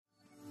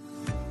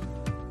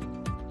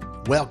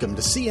Welcome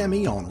to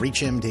CME on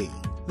ReachMD.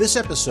 This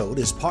episode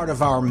is part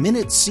of our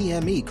Minute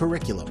CME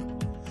curriculum.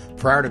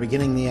 Prior to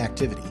beginning the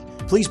activity,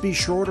 please be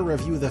sure to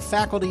review the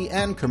faculty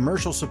and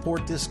commercial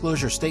support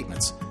disclosure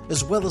statements,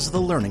 as well as the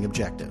learning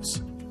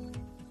objectives.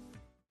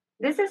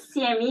 This is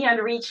CME on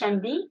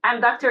ReachMD. I'm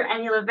Dr.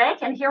 Annie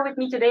Levesque, and here with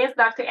me today is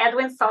Dr.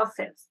 Edwin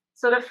Salsitz.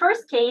 So the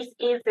first case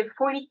is a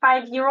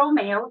 45-year-old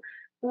male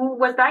who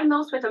was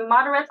diagnosed with a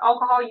moderate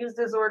alcohol use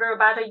disorder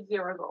about a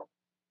year ago.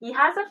 He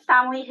has a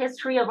family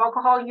history of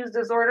alcohol use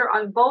disorder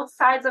on both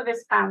sides of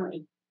his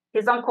family.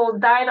 His uncle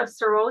died of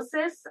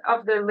cirrhosis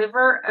of the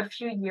liver a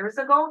few years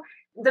ago.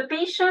 The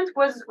patient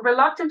was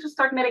reluctant to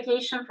start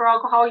medication for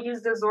alcohol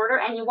use disorder,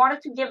 and he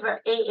wanted to give an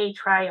AA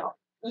trial.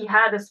 He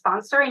had a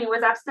sponsor, and he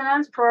was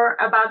abstinent for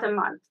about a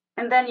month,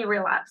 and then he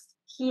relapsed.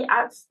 He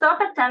had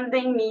stopped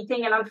attending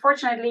meeting, and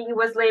unfortunately, he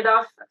was laid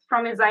off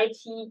from his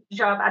IT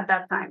job at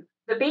that time.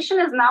 The patient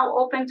is now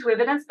open to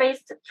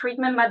evidence-based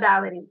treatment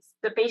modalities.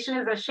 The patient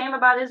is ashamed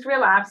about his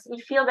relapse.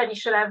 He feels that he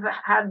should have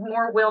had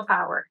more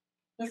willpower.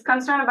 He's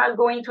concerned about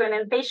going to an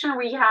inpatient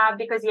rehab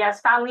because he has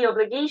family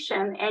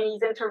obligation and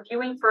he's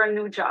interviewing for a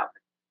new job.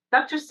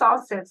 Dr.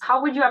 Salsitz,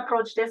 how would you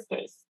approach this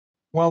case?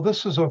 Well,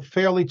 this is a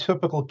fairly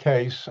typical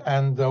case,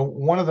 and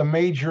one of the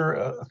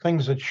major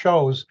things it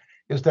shows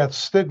is that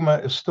stigma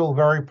is still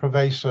very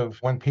pervasive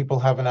when people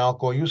have an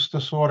alcohol use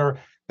disorder.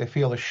 They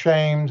feel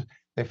ashamed.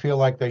 They feel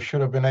like they should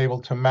have been able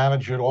to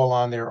manage it all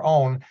on their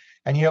own.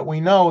 And yet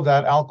we know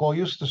that alcohol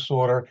use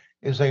disorder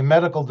is a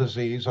medical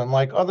disease.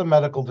 Unlike other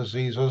medical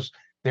diseases,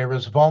 there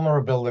is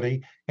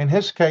vulnerability. In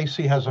his case,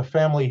 he has a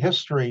family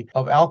history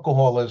of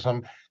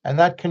alcoholism, and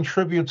that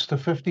contributes to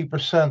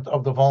 50%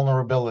 of the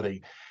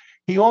vulnerability.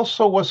 He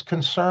also was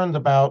concerned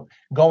about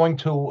going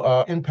to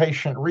an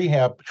inpatient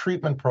rehab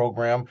treatment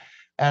program,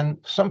 and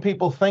some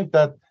people think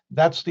that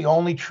that's the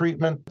only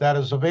treatment that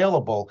is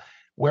available,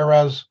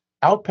 whereas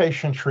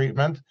outpatient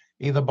treatment,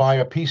 either by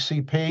a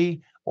PCP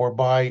or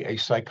by a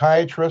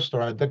psychiatrist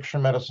or an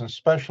addiction medicine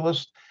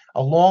specialist,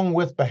 along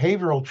with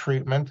behavioral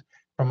treatment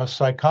from a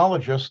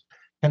psychologist,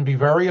 can be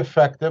very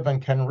effective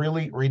and can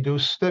really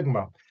reduce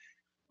stigma.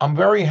 I'm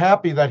very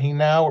happy that he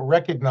now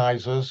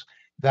recognizes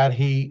that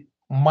he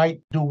might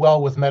do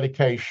well with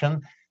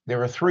medication.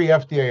 There are 3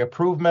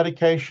 FDA-approved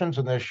medications,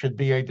 and there should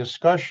be a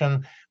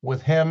discussion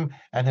with him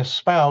and his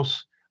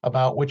spouse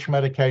about which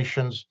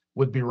medications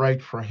would be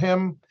right for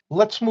him.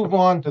 Let's move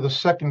on to the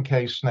second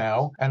case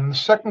now. And the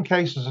second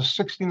case is a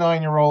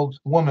 69-year-old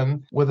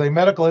woman with a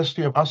medical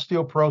history of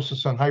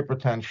osteoporosis and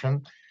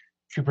hypertension.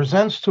 She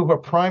presents to her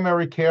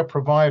primary care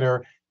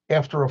provider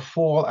after a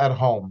fall at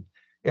home.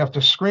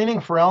 After screening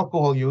for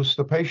alcohol use,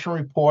 the patient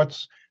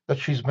reports that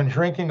she's been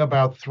drinking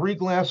about 3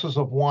 glasses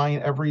of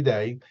wine every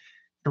day.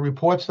 She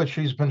reports that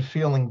she's been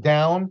feeling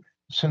down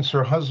since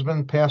her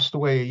husband passed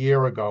away a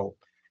year ago.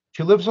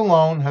 She lives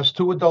alone, has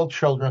 2 adult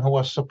children who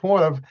are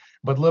supportive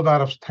but live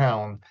out of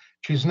town.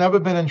 She's never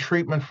been in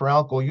treatment for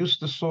alcohol use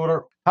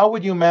disorder. How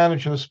would you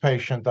manage this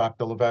patient,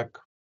 Dr. Levesque?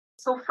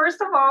 So first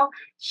of all,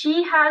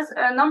 she has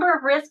a number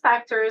of risk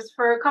factors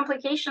for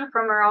complication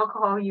from her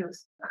alcohol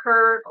use.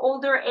 Her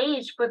older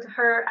age put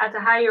her at a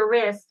higher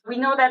risk. We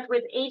know that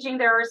with aging,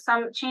 there are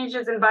some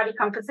changes in body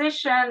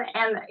composition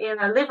and in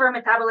a liver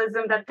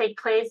metabolism that take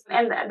place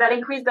and that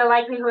increase the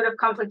likelihood of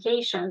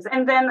complications.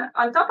 And then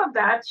on top of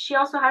that, she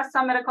also has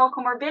some medical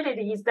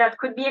comorbidities that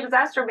could be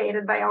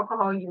exacerbated by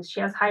alcohol use.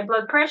 She has high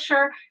blood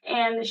pressure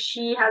and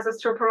she has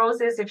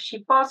osteoporosis. If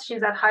she falls,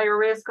 she's at higher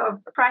risk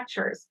of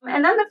fractures.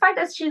 And then the fact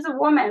that she's a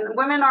woman.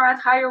 Women are at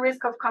higher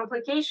risk of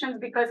complications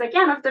because,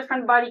 again, of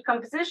different body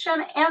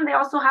composition, and they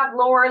also have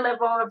lower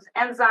level of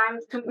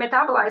enzymes to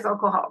metabolize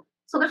alcohol.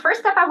 So the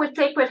first step I would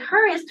take with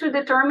her is to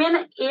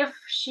determine if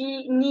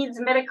she needs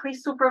medically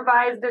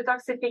supervised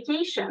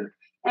detoxification.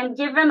 And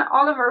given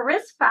all of her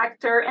risk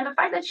factor and the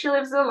fact that she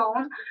lives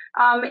alone,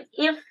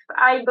 if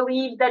I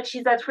believe that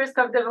she's at risk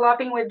of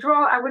developing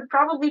withdrawal, I would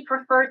probably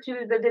prefer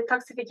to the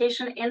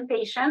detoxification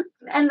inpatient.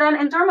 And then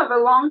in terms of a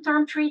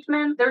long-term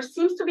treatment, there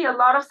seems to be a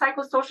lot of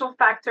psychosocial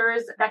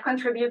factors that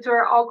contribute to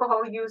her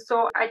alcohol use.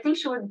 So I think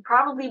she would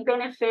probably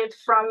benefit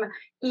from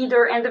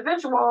either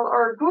individual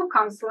or group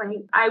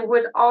counseling. I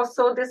would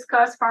also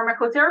discuss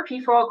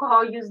pharmacotherapy for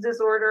alcohol use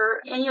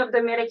disorder, any of the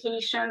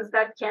medications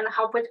that can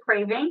help with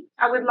craving.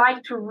 I would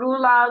like to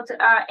rule out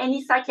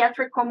any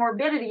psychiatric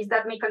comorbidities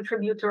that may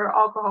contribute to her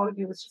alcohol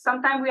use.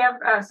 Sometimes we have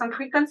some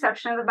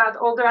preconceptions about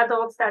older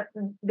adults that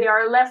they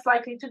are less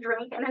likely to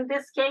drink. And in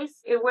this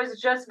case, it was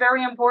just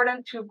very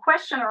important to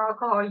question her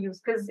alcohol use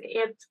because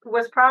it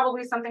was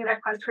probably something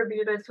that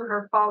contributed to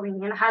her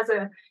falling and has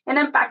an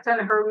impact on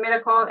her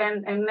medical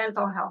and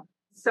mental health.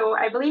 So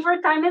I believe our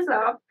time is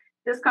up.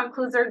 This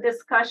concludes our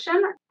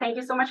discussion. Thank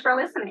you so much for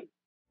listening.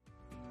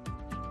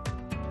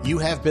 You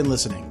have been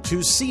listening to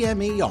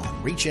CME on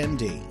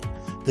ReachMD.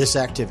 This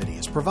activity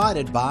is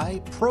provided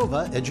by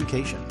Prova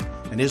Education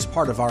and is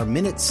part of our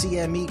Minute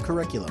CME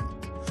curriculum.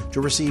 To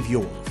receive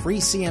your free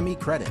CME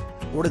credit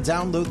or to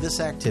download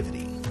this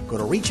activity, go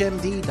to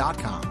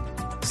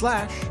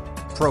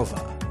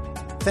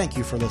reachmd.com/Prova. Thank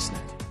you for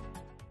listening.